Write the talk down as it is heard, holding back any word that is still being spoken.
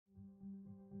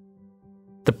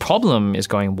The problem is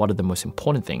going, what are the most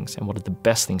important things and what are the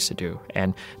best things to do?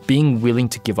 And being willing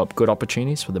to give up good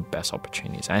opportunities for the best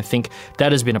opportunities. And I think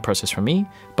that has been a process for me,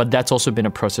 but that's also been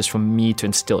a process for me to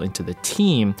instill into the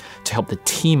team to help the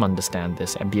team understand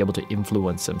this and be able to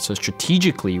influence them. So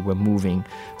strategically, we're moving,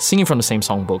 singing from the same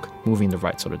songbook, moving in the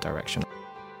right sort of direction.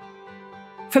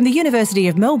 From the University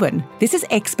of Melbourne, this is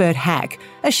Expert Hack,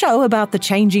 a show about the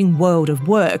changing world of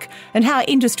work and how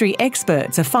industry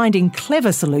experts are finding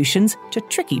clever solutions to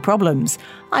tricky problems.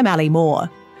 I'm Ali Moore.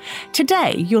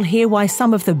 Today, you'll hear why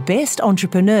some of the best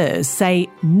entrepreneurs say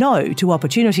no to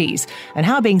opportunities and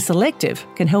how being selective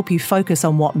can help you focus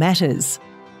on what matters.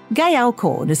 Gay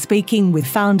Alcorn is speaking with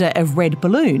founder of Red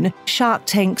Balloon, Shark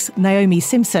Tank's Naomi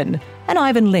Simson, and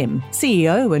Ivan Lim,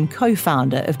 CEO and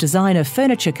co-founder of designer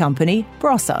furniture company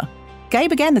Brossa. Gay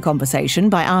began the conversation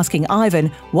by asking Ivan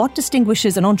what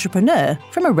distinguishes an entrepreneur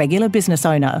from a regular business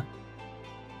owner.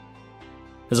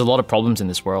 There's a lot of problems in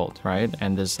this world, right?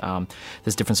 And there's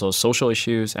different sort of social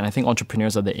issues. And I think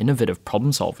entrepreneurs are the innovative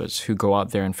problem solvers who go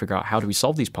out there and figure out how do we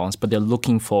solve these problems, but they're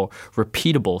looking for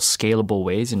repeatable, scalable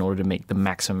ways in order to make the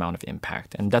maximum amount of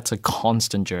impact. And that's a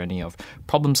constant journey of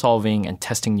problem solving and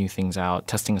testing new things out,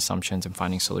 testing assumptions and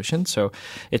finding solutions. So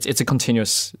it's a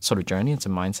continuous sort of journey. It's a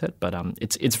mindset, but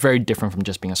it's very different from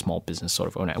just being a small business sort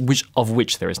of owner, of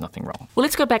which there is nothing wrong. Well,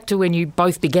 let's go back to when you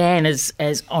both began as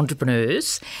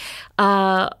entrepreneurs.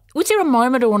 Was there a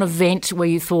moment or an event where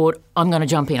you thought, I'm going to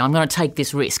jump in, I'm going to take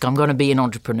this risk, I'm going to be an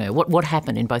entrepreneur? What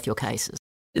happened in both your cases?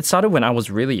 It started when I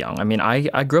was really young. I mean,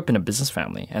 I grew up in a business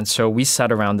family, and so we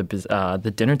sat around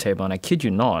the dinner table, and I kid you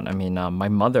not, I mean, my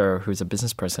mother, who's a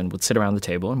business person, would sit around the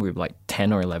table, and we were like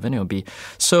 10 or 11. It would be,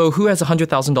 so who has a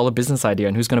 $100,000 business idea,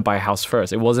 and who's going to buy a house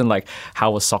first? It wasn't like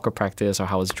how was soccer practice or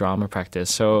how was drama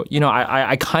practice. So, you know,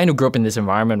 I kind of grew up in this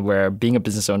environment where being a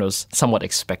business owner was somewhat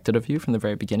expected of you from the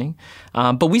very beginning.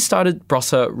 But we started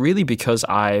Brossa really because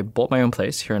I bought my own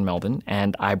place here in Melbourne,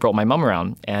 and I brought my mum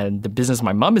around, and the business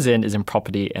my mum is in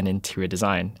property and interior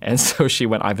design. And so she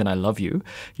went, Ivan, I love you.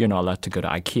 You're not allowed to go to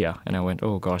IKEA. And I went,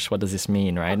 oh gosh, what does this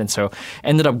mean, right? And so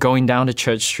ended up going down to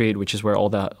Church Street, which is where all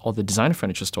the designer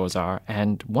furniture stores are.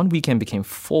 And one weekend became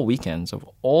 4 weekends of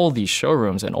all these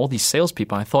showrooms and all these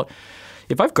salespeople. And I thought,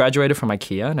 if I've graduated from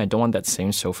IKEA and I don't want that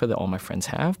same sofa that all my friends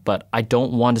have, but I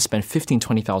don't want to spend $15,000,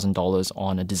 $20,000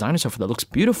 on a designer sofa that looks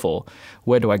beautiful,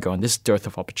 where do I go in this dearth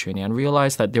of opportunity? And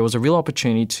realized that there was a real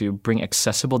opportunity to bring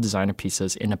accessible designer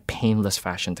pieces in a painless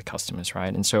fashion to customers,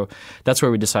 right? And so that's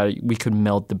where we decided we could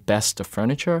meld the best of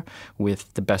furniture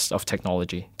with the best of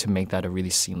technology to make that a really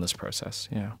seamless process.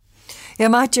 Yeah. Yeah,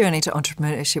 my journey to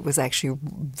entrepreneurship was actually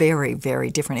very, very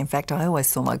different. In fact, I always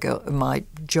saw my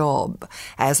job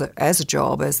as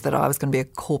that I was going to be a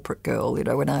corporate girl. You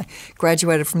know, when I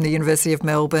graduated from the University of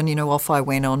Melbourne, you know, off I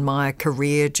went on my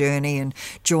career journey and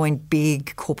joined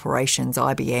big corporations,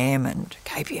 IBM and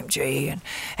KPMG and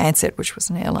Ansett, which was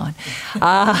an airline,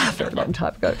 a very long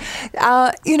time ago.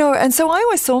 You know, and so I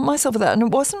always saw myself at that. And it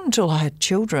wasn't until I had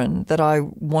children that I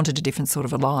wanted a different sort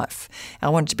of a life. I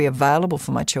wanted to be available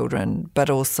for my children, but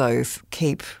also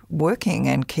keep working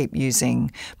and keep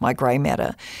using my grey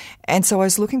matter. And so I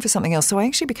was looking for something else. So I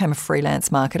actually became a freelance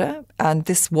marketer, and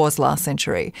this was last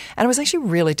century. And it was actually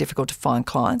really difficult to find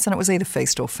clients, and it was either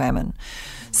feast or famine.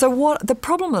 So the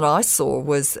problem that I saw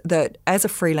was that as a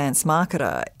freelance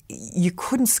marketer, you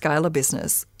couldn't scale a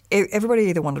business. Everybody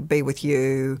either wanted to be with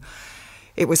you.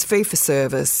 It was fee for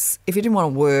service. If you didn't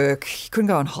want to work, you couldn't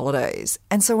go on holidays.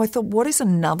 And so I thought, what is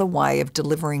another way of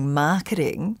delivering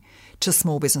marketing to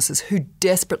small businesses who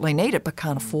desperately need it but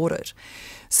can't afford it?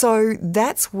 So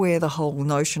that's where the whole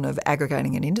notion of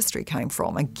aggregating an industry came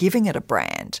from and giving it a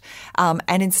brand.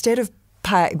 And instead of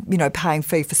paying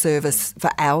fee for service for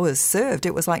hours served,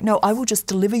 it was like, no, I will just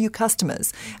deliver you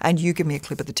customers and you give me a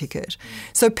clip of the ticket.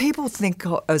 So people think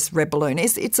as Red Balloon,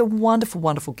 it's a wonderful,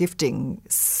 wonderful gifting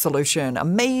solution,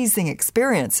 amazing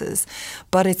experiences,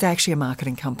 but it's actually a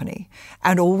marketing company.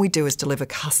 And all we do is deliver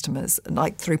customers,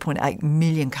 like 3.8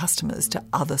 million customers to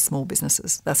other small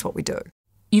businesses. That's what we do.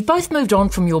 You've both moved on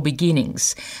from your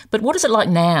beginnings, but what is it like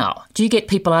now? Do you get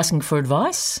people asking for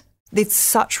advice? It's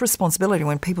such responsibility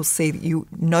when people see you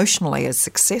notionally as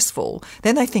successful,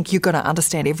 then they think you're going to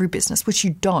understand every business, which you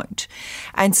don't.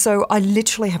 And so I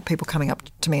literally have people coming up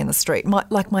to me in the street,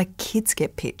 my kids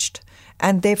get pitched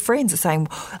and their friends are saying,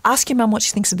 ask your mum what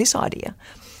she thinks of this idea.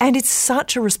 And it's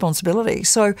such a responsibility.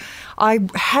 So I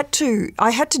had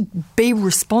to be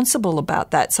responsible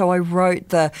about that. So I wrote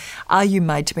the Are You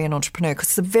Made to Be an Entrepreneur? Because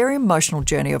it's a very emotional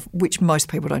journey of which most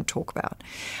people don't talk about.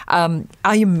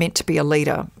 Are you meant to be a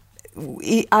leader?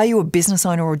 Are you a business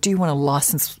owner, or do you want to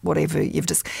license whatever you've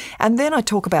just... And then I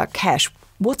talk about cash.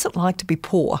 what's it like to be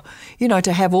poor? You know,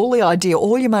 to have all the idea,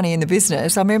 all your money in the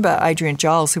business. I remember Adrian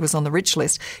Giles, who was on the rich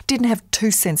list, didn't have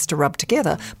 2 cents to rub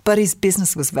together, but his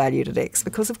business was valued at X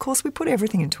because, of course, we put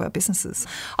everything into our businesses.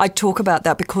 I talk about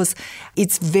that because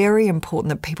it's very important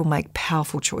that people make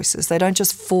powerful choices. They don't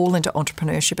just fall into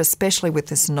entrepreneurship, especially with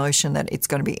this notion that it's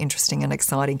going to be interesting and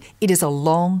exciting. It is a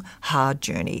long, hard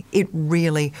journey. It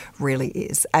really, really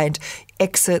is. And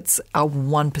exits are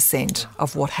 1%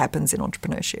 of what happens in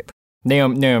entrepreneurship.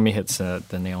 Naomi hits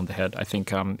the nail on the head. I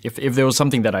think if there was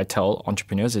something that I tell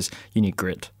entrepreneurs is you need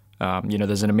grit.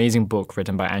 There's an amazing book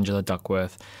written by Angela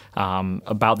Duckworth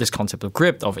about this concept of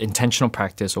grit, of intentional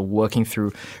practice or working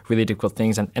through really difficult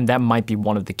things. And that might be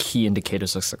one of the key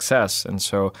indicators of success. And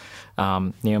so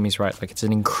Naomi's right. Like, it's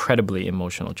an incredibly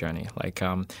emotional journey. Like,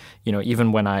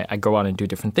 even when I go out and do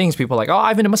different things, people are like, oh,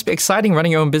 Ivan, it must be exciting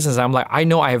running your own business. I'm like, I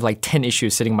know I have like 10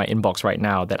 issues sitting in my inbox right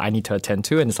now that I need to attend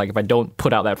to. And it's like, if I don't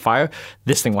put out that fire,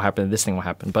 this thing will happen, this thing will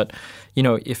happen. But,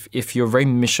 if you're very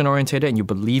mission oriented and you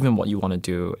believe in what you want to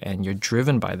do and you're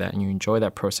driven by that and you enjoy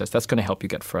that process, that's going to help you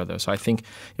get further. So I think,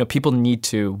 people need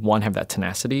to, one, have that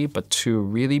tenacity, but two,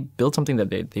 really build something that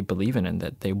they believe in and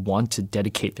that they want to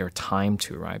dedicate their time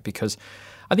to, right? Because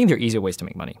I think there are easier ways to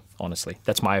make money, honestly.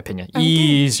 That's my opinion.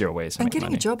 Easier ways to make money.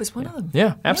 And getting a job is one of them.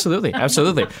 Yeah, absolutely.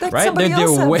 Absolutely. Right?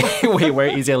 They're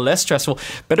way easier, less stressful,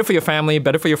 better for your family,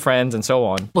 better for your friends, and so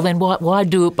on. Well, then why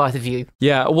do it, both of you?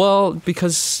 Yeah, well,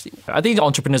 because I think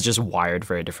entrepreneurs just wired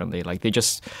very differently. Like, they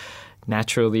just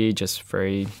naturally just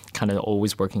very kind of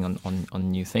always working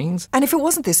on new things. And if it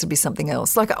wasn't this, it would be something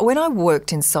else. Like, when I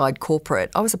worked inside corporate,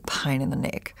 I was a pain in the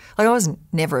neck. Like, I was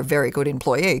never a very good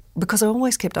employee because I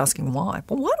always kept asking why.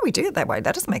 Well, why do we do it that way?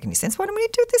 That doesn't make any sense. Why don't we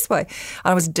do it this way? And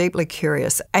I was deeply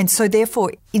curious. And so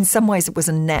therefore, in some ways, it was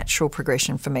a natural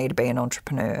progression for me to be an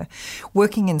entrepreneur.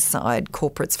 Working inside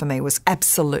corporates for me was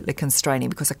absolutely constraining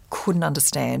because I couldn't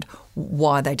understand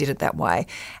why they did it that way.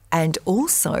 And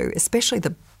also, especially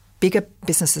the bigger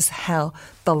businesses, how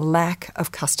the lack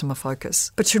of customer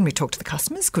focus. But shouldn't we talk to the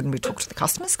customers? Couldn't we talk to the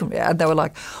customers? And they were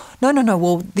like, no,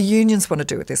 well, the unions want to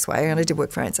do it this way. And I did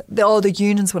work for ANZA. The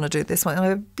unions want to do it this way. And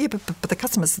I go, yeah, but the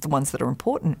customers are the ones that are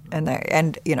important. And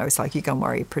it's like, you go and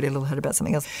worry your pretty little head about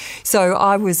something else. So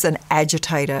I was an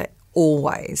agitator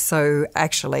always. So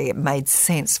actually it made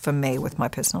sense for me with my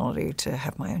personality to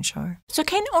have my own show. So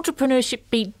can entrepreneurship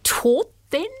be taught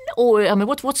then? Or, I mean,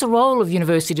 what's the role of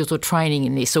universities or training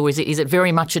in this? Or is it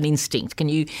very much an instinct?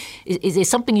 Is there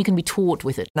something you can be taught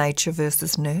with it? Nature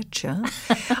versus nurture.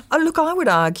 Look, I would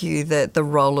argue that the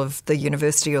role of the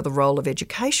university or the role of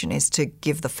education is to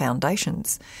give the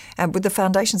foundations, and with the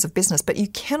foundations of business. But you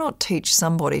cannot teach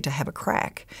somebody to have a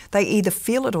crack. They either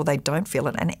feel it or they don't feel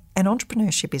it. And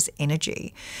entrepreneurship is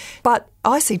energy. But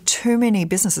I see too many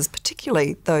businesses,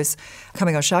 particularly those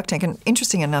coming on Shark Tank, and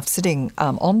interesting enough, sitting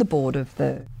on the board of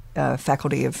the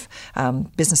Faculty of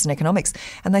Business and Economics,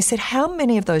 and they said, how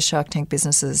many of those Shark Tank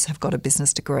businesses have got a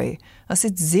business degree? I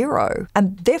said, 0.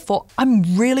 And therefore, I'm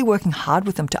really working hard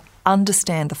with them to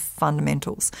understand the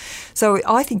fundamentals. So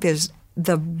I think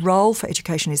the role for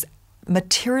education is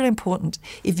materially important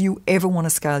if you ever want to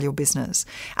scale your business.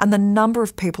 And the number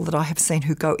of people that I have seen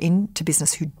who go into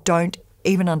business who don't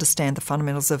even understand the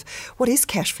fundamentals of what is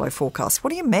cash flow forecast.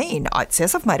 What do you mean? It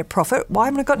says I've made a profit. Why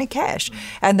haven't I got any cash?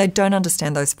 And they don't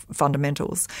understand those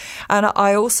fundamentals. And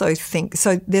I also think,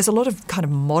 so there's a lot of kind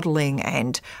of modelling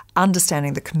and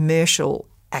understanding the commercial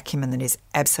acumen that is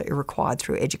absolutely required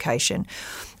through education.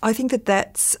 I think that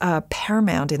that's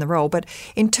paramount in the role. But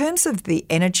in terms of the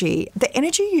energy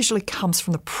usually comes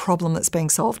from the problem that's being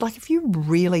solved. Like, if you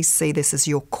really see this as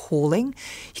your calling,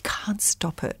 you can't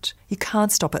stop it. You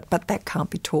can't stop it, but that can't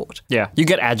be taught. Yeah, you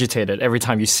get agitated every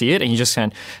time you see it and you just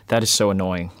saying, that is so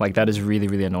annoying. Like, that is really,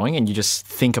 really annoying. And you just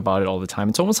think about it all the time.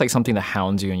 It's almost like something that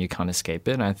hounds you and you can't escape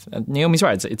it. And Naomi's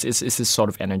right. It's this sort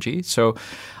of energy. So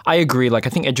I agree. Like, I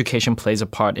think education plays a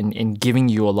part in giving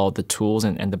you a lot of the tools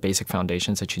and the basic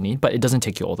foundations that you need, but it doesn't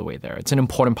take you all the way there. It's an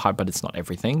important part, but it's not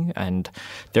everything. And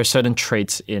there are certain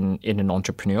traits in an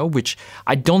entrepreneur, which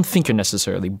I don't think you're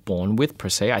necessarily born with per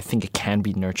se. I think it can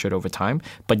be nurtured over time,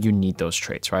 but you need those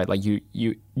traits, right? Like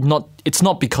it's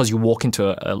not because you walk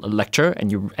into a lecture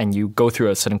and you go through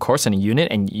a certain course and a unit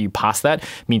and you pass that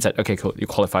means that, okay, cool, you're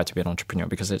qualified to be an entrepreneur,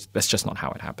 because that's just not how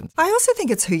it happens. I also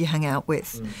think it's who you hang out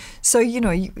with. So,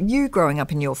 you growing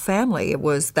up in your family,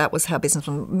 that was how business.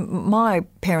 My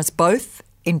parents both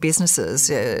in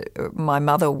businesses. My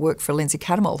mother worked for Lindsay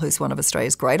Catamol, who's one of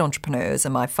Australia's great entrepreneurs,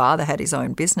 and my father had his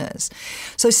own business.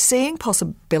 So seeing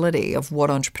possibility of what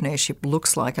entrepreneurship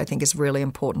looks like, I think, is really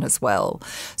important as well.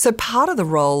 So part of the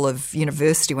role role of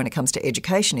university when it comes to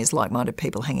education is like-minded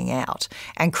people hanging out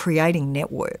and creating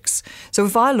networks. So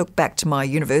if I look back to my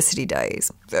university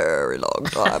days, very long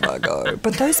time ago,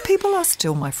 but those people are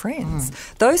still my friends.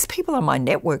 Those people are my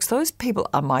networks. Those people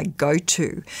are my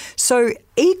go-to. So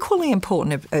equally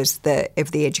important as the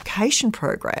education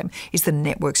program is the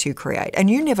networks you create. And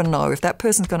you never know if that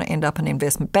person's going to end up an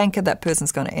investment banker, that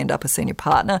person's going to end up a senior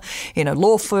partner in a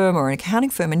law firm or an accounting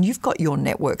firm, and you've got your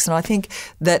networks. And I think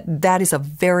that is a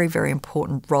very, very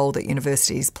important role that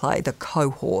universities play, the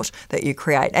cohort that you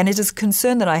create. And it is a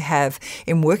concern that I have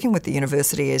in working with the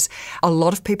university is a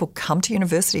lot of people come to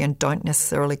university and don't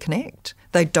necessarily connect.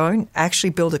 They don't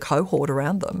actually build a cohort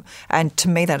around them. And to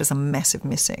me, that is a massive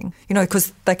missing,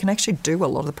 because they can actually do a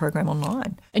lot of the program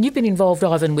online. And you've been involved,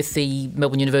 Ivan, with the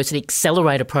Melbourne University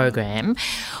Accelerator program.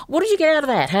 What did you get out of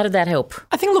that? How did that help?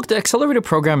 I think, look, the Accelerator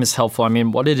program is helpful. I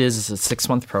mean, what it is a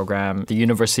 6-month program. The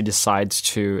university decides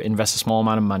to invest a small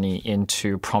amount of money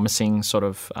into promising sort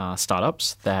of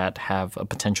startups that have a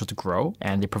potential to grow.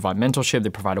 And they provide mentorship, they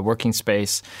provide a working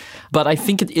space. But I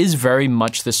think it is very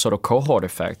much this sort of cohort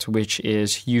effect, which is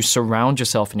you surround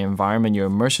yourself in an environment, you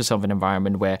immerse yourself in an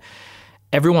environment where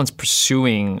everyone's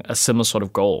pursuing a similar sort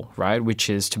of goal, right? Which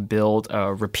is to build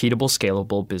a repeatable,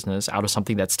 scalable business out of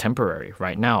something that's temporary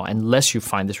right now, unless you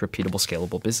find this repeatable,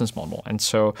 scalable business model. And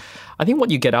so I think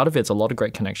what you get out of it is a lot of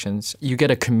great connections. You get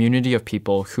a community of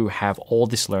people who have all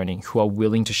this learning, who are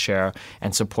willing to share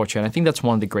and support you. And I think that's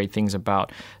one of the great things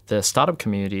about the startup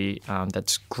community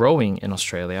that's growing in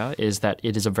Australia is that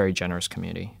it is a very generous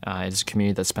community. It is a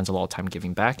community that spends a lot of time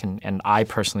giving back. And I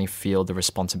personally feel the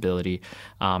responsibility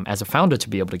as a founder to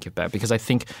be able to give back, because I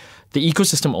think the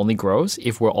ecosystem only grows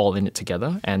if we're all in it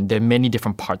together. And there are many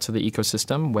different parts of the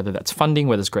ecosystem, whether that's funding,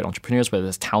 whether it's great entrepreneurs, whether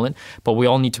it's talent, but we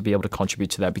all need to be able to contribute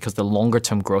to that, because the longer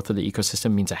term growth of the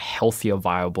ecosystem means a healthier,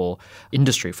 viable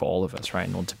industry for all of us, right,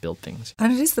 in order to build things.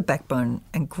 And it is the backbone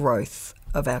and growth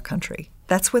of our country.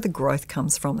 That's where the growth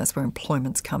comes from. That's where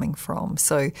employment's coming from.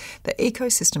 So the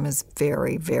ecosystem is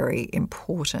very, very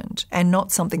important and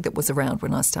not something that was around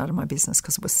when I started my business,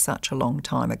 because it was such a long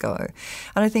time ago.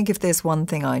 And I think if there's one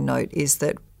thing I note is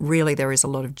that really there is a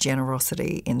lot of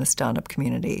generosity in the startup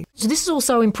community. So this is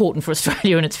also important for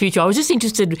Australia and its future. I was just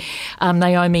interested,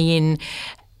 Naomi, in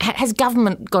has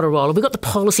government got a role? Have we got the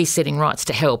policy setting rights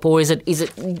to help, or is it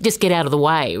just get out of the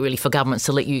way really for governments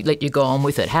to let you go on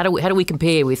with it? How do we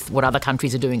compare with what other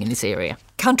countries are doing in this area?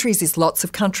 Countries is lots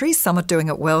of countries. Some are doing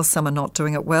it well, some are not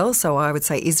doing it well. So I would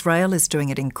say Israel is doing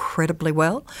it incredibly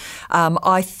well.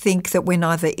 I think that we're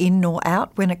neither in nor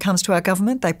out when it comes to our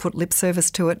government. They put lip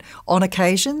service to it on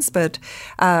occasions, but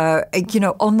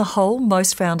on the whole,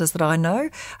 most founders that I know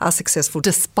are successful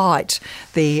despite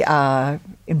the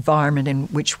environment in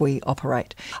which we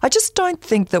operate. I just don't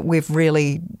think that we've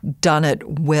really done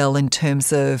it well in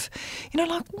terms of,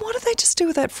 what do they just do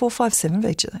with that 457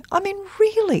 feature? I mean,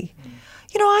 really?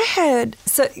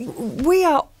 We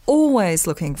are always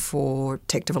looking for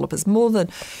tech developers. More than,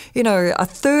 a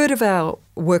third of our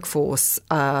workforce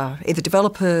are either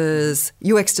developers,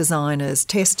 UX designers,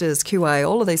 testers, QA,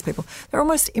 all of these people. They're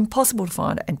almost impossible to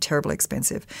find and terribly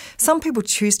expensive. Some people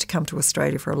choose to come to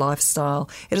Australia for a lifestyle.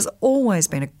 It has always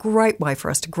been a great way for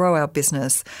us to grow our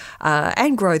business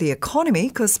and grow the economy,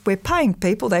 because we're paying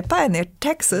people, they're paying their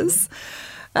taxes.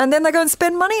 And then they go and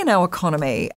spend money in our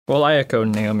economy. Well, I echo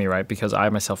Naomi, right? Because I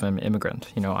myself am an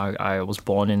immigrant. I was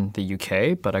born in the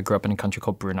UK, but I grew up in a country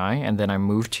called Brunei. And then I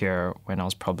moved here when I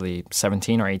was probably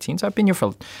 17 or 18. So I've been here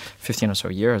for 15 or so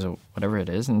years or whatever it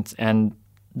is. And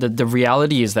the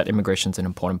reality is that immigration is an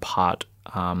important part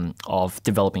of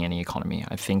developing any economy.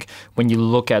 I think when you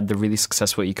look at the really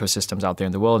successful ecosystems out there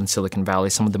in the world, in Silicon Valley,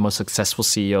 some of the most successful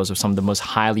CEOs of some of the most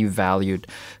highly valued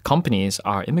companies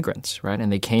are immigrants, right?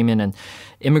 And they came in, and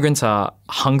immigrants are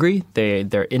hungry,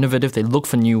 they're innovative, they look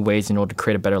for new ways in order to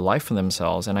create a better life for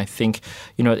themselves. And I think,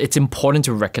 it's important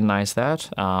to recognize that.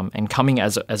 And coming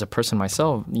as a person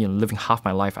myself, living half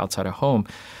my life outside of home,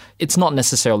 it's not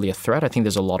necessarily a threat. I think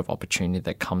there's a lot of opportunity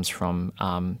that comes from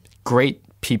great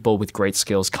people with great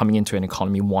skills coming into an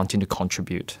economy wanting to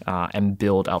contribute and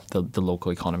build up the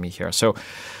local economy here. So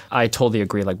I totally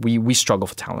agree. Like we struggle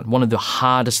for talent. One of the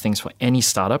hardest things for any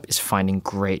startup is finding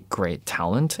great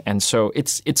talent. And so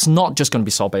it's not just going to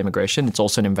be solved by immigration. It's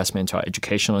also an investment into our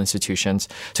educational institutions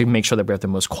to make sure that we have the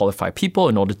most qualified people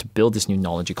in order to build this new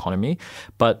knowledge economy.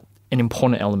 But an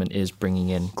important element is bringing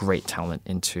in great talent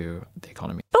into the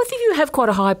economy. Both of you have quite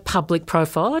a high public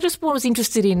profile. I just was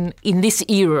interested in this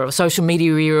era of social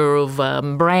media era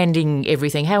of branding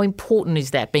everything. How important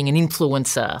is that, being an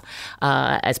influencer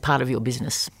as part of your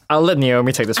business? I'll let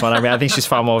Naomi take this one. I mean, I think she's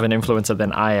far more of an influencer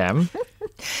than I am.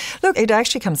 Look, it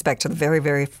actually comes back to the very,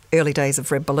 very early days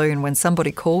of Red Balloon when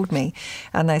somebody called me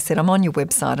and they said, I'm on your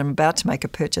website, I'm about to make a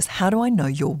purchase. How do I know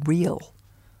you're real?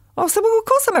 I said, well, of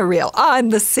course I'm real. I'm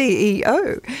the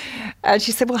CEO. And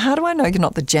she said, well, how do I know you're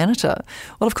not the janitor?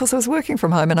 Well, of course, I was working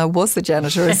from home and I was the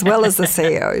janitor as well as the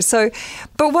CEO.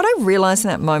 But what I realised in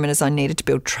that moment is I needed to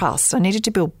build trust. I needed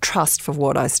to build trust for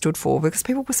what I stood for because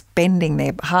people were spending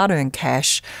their hard-earned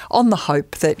cash on the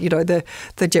hope that,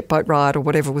 the jet boat ride or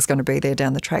whatever was going to be there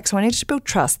down the track. So I needed to build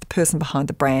trust, the person behind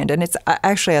the brand. And it's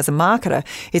actually, as a marketer,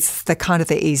 it's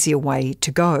the easier way to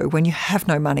go when you have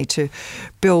no money to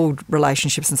build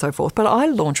relationships and so forth. But I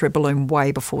launched Red Balloon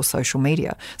way before social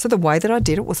media. So the way that I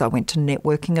did it was I went to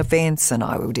networking events and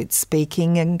I did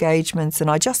speaking engagements and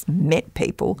I just met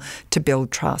people to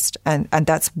build trust. And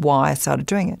that's why I started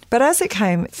doing it. But as it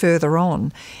came further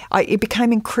on, it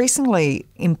became increasingly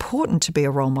important to be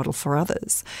a role model for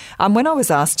others. When I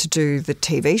was asked to do the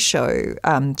TV show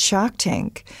Shark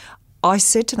Tank, I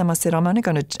said to them,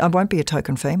 I won't be a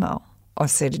token female. I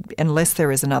said, unless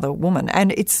there is another woman.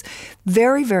 And it's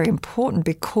very, very important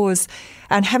because,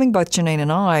 and having both Janine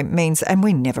and I means, and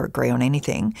we never agree on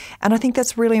anything. And I think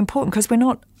that's really important because we're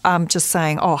not just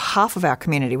saying, half of our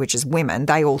community, which is women,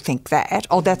 they all think that,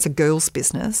 that's a girl's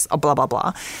business, blah, blah,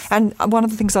 blah. And one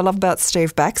of the things I love about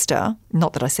Steve Baxter,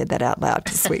 not that I said that out loud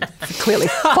because we clearly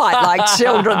fight like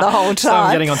children the whole time. So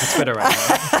I'm getting onto Twitter right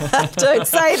now. Don't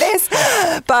say this.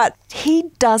 But he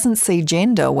doesn't see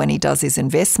gender when he does his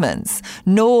investments,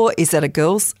 nor is it a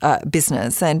girl's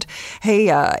business. And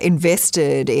he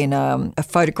invested in a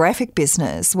photographic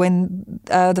business when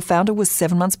the founder was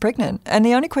 7 months pregnant. And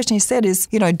the only question he said is,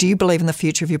 do you believe in the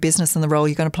future of your business and the role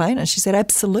you're going to play in it? And she said,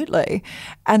 absolutely.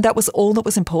 And that was all that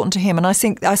was important to him. And I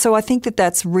think that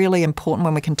that's really important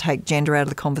when we can take gender out of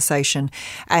the conversation.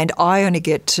 And we only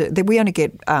get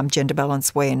gender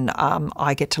balance when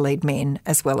I get to lead men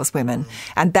as well as women.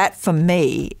 And that for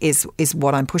me is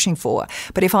what I'm pushing for.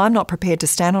 But if I'm not prepared to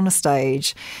stand on a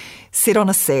stage, sit on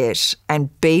a set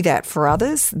and be that for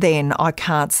others, then I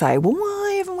can't say, well,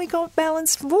 why haven't we got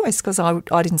balanced voice? Because I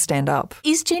didn't stand up.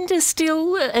 Is gender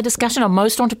still a discussion? Are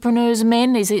most entrepreneurs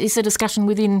men? Is it a discussion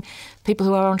within people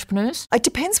who are entrepreneurs? It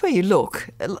depends where you look.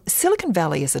 Silicon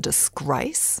Valley is a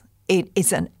disgrace. It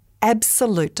is an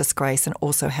absolute disgrace, and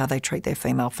also how they treat their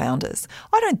female founders.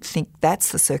 I don't think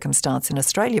that's the circumstance in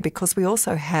Australia because we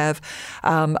also have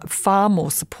far more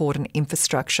support and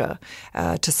infrastructure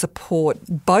to support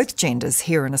both genders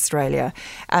here in Australia.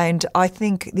 And I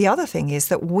think the other thing is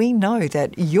that we know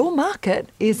that your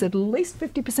market is at least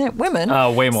 50% women.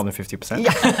 Way more than 50%.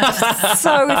 Yeah.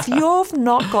 So if you've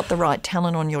not got the right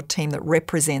talent on your team that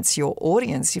represents your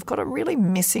audience, you've got a really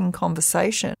missing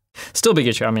conversation. Still a big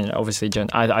issue. I mean, obviously, Jen,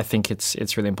 I think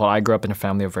it's really important. I grew up in a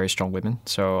family of very strong women,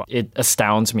 so it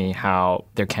astounds me how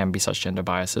there can be such gender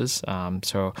biases.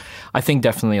 So I think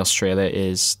definitely Australia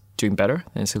is doing better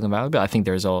in Silicon Valley, but I think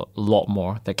there's a lot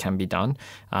more that can be done.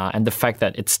 And the fact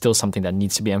that it's still something that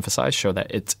needs to be emphasized show that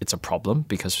it's a problem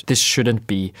because this shouldn't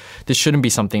be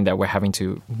something that we're having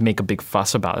to make a big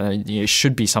fuss about. It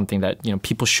should be something that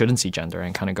people shouldn't see gender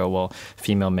and kind of go, well,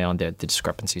 female, male, and the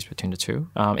discrepancies between the two.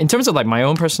 In terms of like my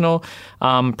own personal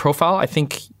profile, I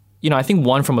think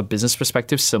one from a business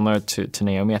perspective, similar to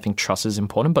Naomi, I think trust is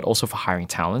important, but also for hiring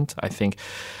talent. I think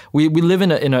we live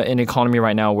in an economy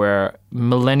right now where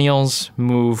millennials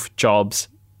move jobs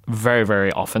very,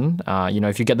 very often.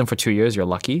 If you get them for 2 years, you're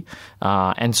lucky.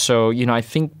 And so, I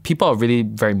think people are really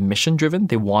very mission driven.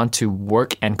 They want to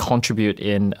work and contribute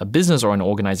in a business or an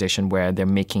organization where they're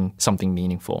making something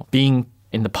meaningful. Being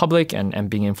in the public and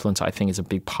being influenced, I think, is a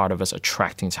big part of us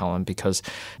attracting talent because,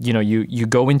 you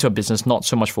go into a business not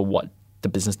so much for what the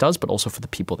business does, but also for the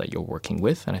people that you're working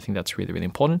with. And I think that's really, really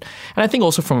important. And I think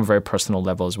also from a very personal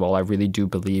level as well, I really do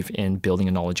believe in building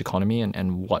a knowledge economy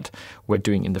and what we're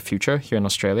doing in the future here in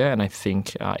Australia. And I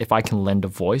think if I can lend a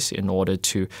voice in order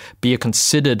to be a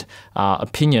considered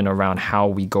opinion around how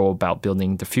we go about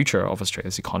building the future of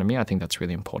Australia's economy, I think that's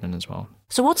really important as well.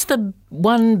 So what's the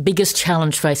one biggest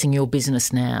challenge facing your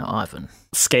business now, Ivan?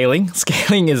 Scaling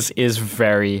is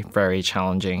very, very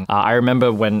challenging. I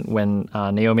remember when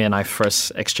Naomi and I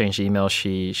first exchanged emails,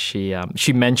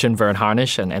 she mentioned Vern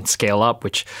Harnish and Scale Up,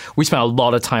 which we spent a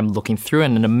lot of time looking through,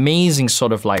 and an amazing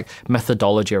sort of like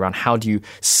methodology around how do you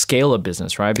scale a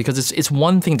business, right? Because it's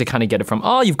one thing to kind of get it from,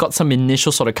 you've got some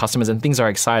initial sort of customers and things are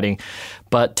exciting,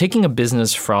 but taking a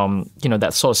business from,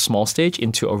 that sort of small stage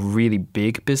into a really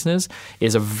big business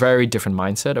is a very different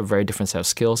mindset, a very different set of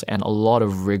skills, and a lot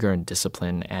of rigor and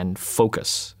discipline and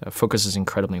focus. Focus is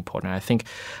incredibly important. I think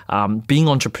being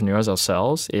entrepreneurs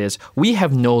ourselves we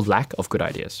have no lack of good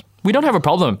ideas. We don't have a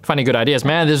problem finding good ideas,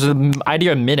 man. There's an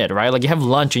idea a minute, right? Like you have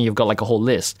lunch and you've got like a whole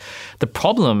list. The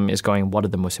problem is going, what are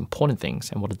the most important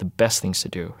things and what are the best things to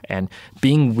do? And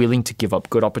being willing to give up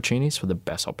good opportunities for the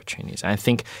best opportunities. And I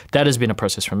think that has been a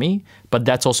process for me, but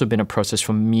that's also been a process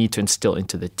for me to instill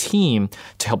into the team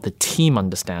to help the team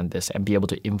understand this and be able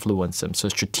to influence them. So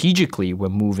strategically, we're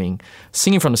moving,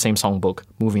 singing from the same songbook,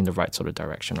 moving in the right sort of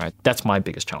direction, right? That's my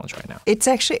biggest challenge right now. It's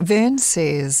actually,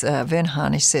 Vern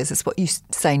Harnish says, it's what you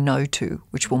say no to,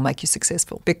 which will make you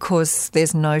successful, because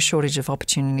there's no shortage of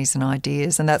opportunities and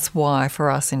ideas. And that's why for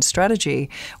us in strategy,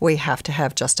 we have to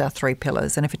have just our 3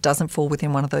 pillars. And if it doesn't fall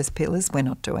within one of those pillars, we're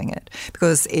not doing it,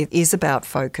 because it is about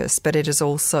focus, but it is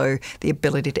also the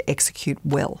ability to execute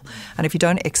well. And if you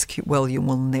don't execute well, you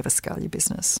will never scale your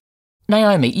business.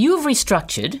 Naomi, you have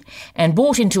restructured and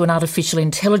bought into an artificial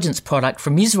intelligence product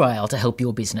from Israel to help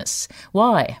your business.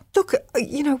 Why? Look,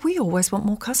 we always want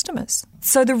more customers.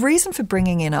 So the reason for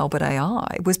bringing in Albert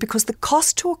AI was because the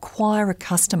cost to acquire a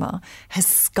customer has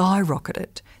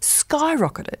skyrocketed,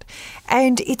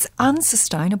 and it's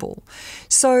unsustainable.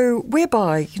 So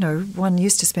whereby, one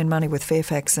used to spend money with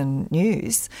Fairfax and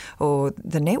News or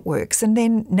the networks, and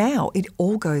then now it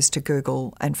all goes to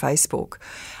Google and Facebook.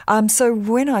 So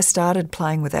when I started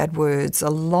playing with AdWords a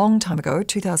long time ago,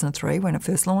 2003, when it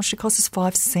first launched, it cost us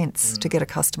 5 cents to get a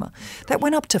customer. That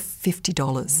went up to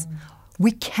 $50.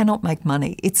 We cannot make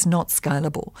money. It's not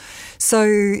scalable.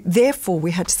 So therefore,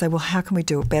 we had to say, well, how can we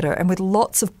do it better? And with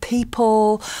lots of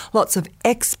people, lots of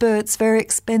experts, very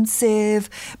expensive,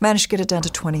 managed to get it down to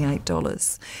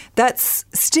 $28. That's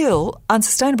still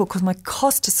unsustainable because my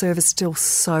cost to serve is still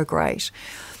so great.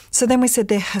 So then we said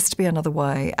there has to be another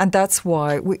way, and that's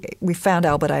why we found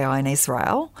Albert AI in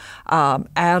Israel,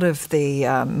 out of the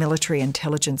military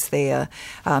intelligence there.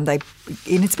 And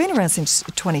it's been around since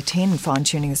 2010,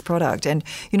 fine-tuning this product. And,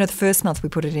 the first month we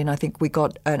put it in, I think we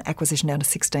got an acquisition down to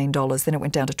 $16, then it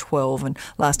went down to $12, and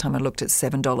last time I looked at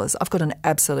 $7. I've got an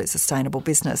absolute sustainable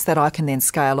business that I can then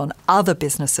scale on other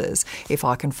businesses if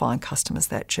I can find customers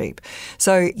that cheap.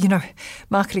 So,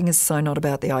 marketing is so not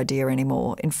about the idea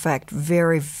anymore. In fact,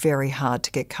 very, very hard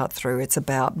to get cut through. It's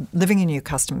about living in your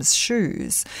customers'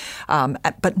 shoes,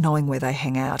 but knowing where they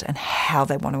hang out and how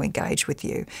they want to engage with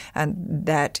you. And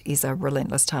that is a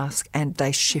relentless task, and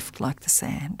they shift like the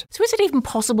sand. So is it even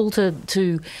possible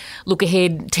to look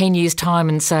ahead 10 years' time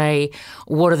and say,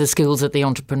 what are the skills that the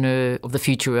entrepreneur of the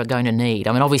future are going to need?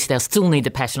 I mean, obviously they'll still need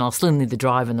the passion, they'll still need the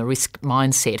drive and the risk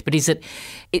mindset, but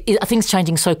are things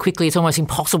changing so quickly it's almost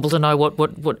impossible to know what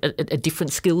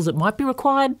different skills that might be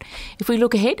required if we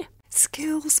look ahead?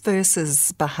 Skills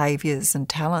versus behaviours and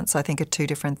talents, I think, are two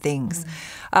different things.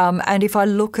 And if I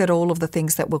look at all of the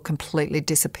things that will completely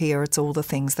disappear, it's all the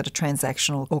things that are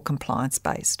transactional or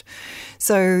compliance-based.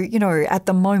 So, at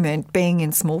the moment, being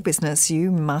in small business,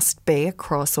 you must be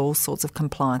across all sorts of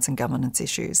compliance and governance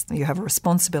issues. You have a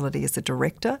responsibility as a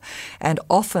director, and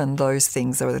often those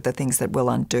things are the things that will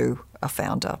undo a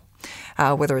founder,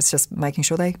 whether it's just making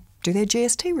sure they do their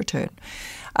GST return.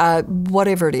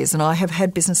 Whatever it is. And I have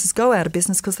had businesses go out of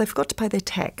business because they forgot to pay their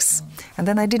tax. And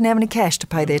then they didn't have any cash to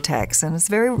pay their tax. And it's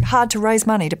very hard to raise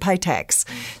money to pay tax.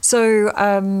 So,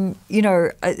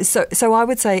 so I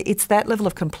would say it's that level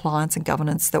of compliance and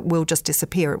governance that will just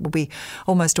disappear. It will be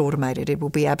almost automated. It will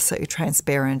be absolutely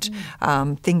transparent.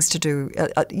 Things to do,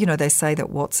 they say that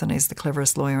Watson is the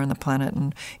cleverest lawyer on the planet,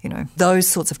 and, those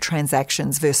sorts of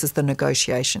transactions versus the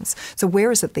negotiations. So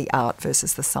where is it the art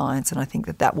versus the science? And I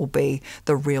think that will be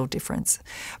the real difference.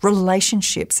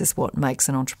 Relationships is what makes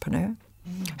an entrepreneur.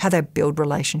 How they build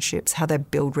relationships, how they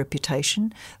build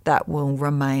reputation, that will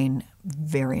remain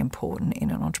very important in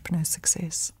an entrepreneur's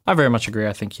success. I very much agree.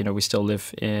 I think, we still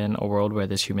live in a world where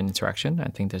there's human interaction. I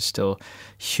think there's still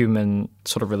human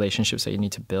sort of relationships that you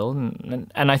need to build.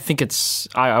 And I think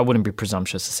I wouldn't be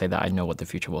presumptuous to say that I know what the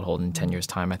future will hold in 10 years'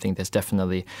 time. I think there's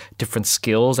definitely different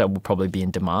skills that will probably be in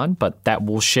demand, but that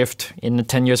will shift in the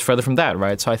 10 years further from that,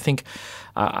 right? So I think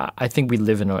we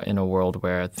live in a world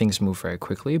where things move very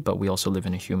quickly, but we also live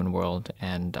in a human world.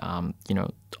 And,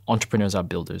 entrepreneurs are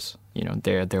builders.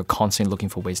 They're constantly looking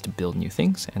for ways to build new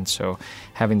things. And so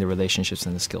having the relationships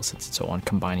and the skill sets and so on,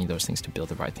 combining those things to build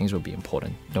the right things will be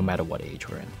important no matter what age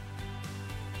we're in.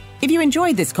 If you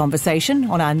enjoyed this conversation,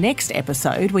 on our next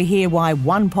episode, we hear why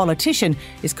one politician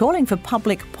is calling for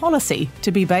public policy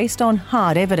to be based on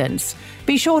hard evidence.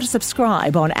 Be sure to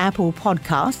subscribe on Apple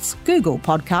Podcasts, Google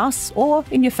Podcasts, or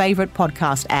in your favourite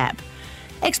podcast app.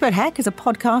 Expert Hack is a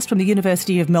podcast from the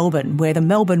University of Melbourne, where the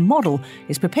Melbourne model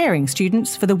is preparing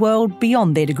students for the world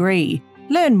beyond their degree.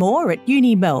 Learn more at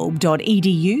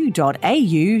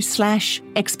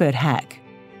unimelb.edu.au/experthack.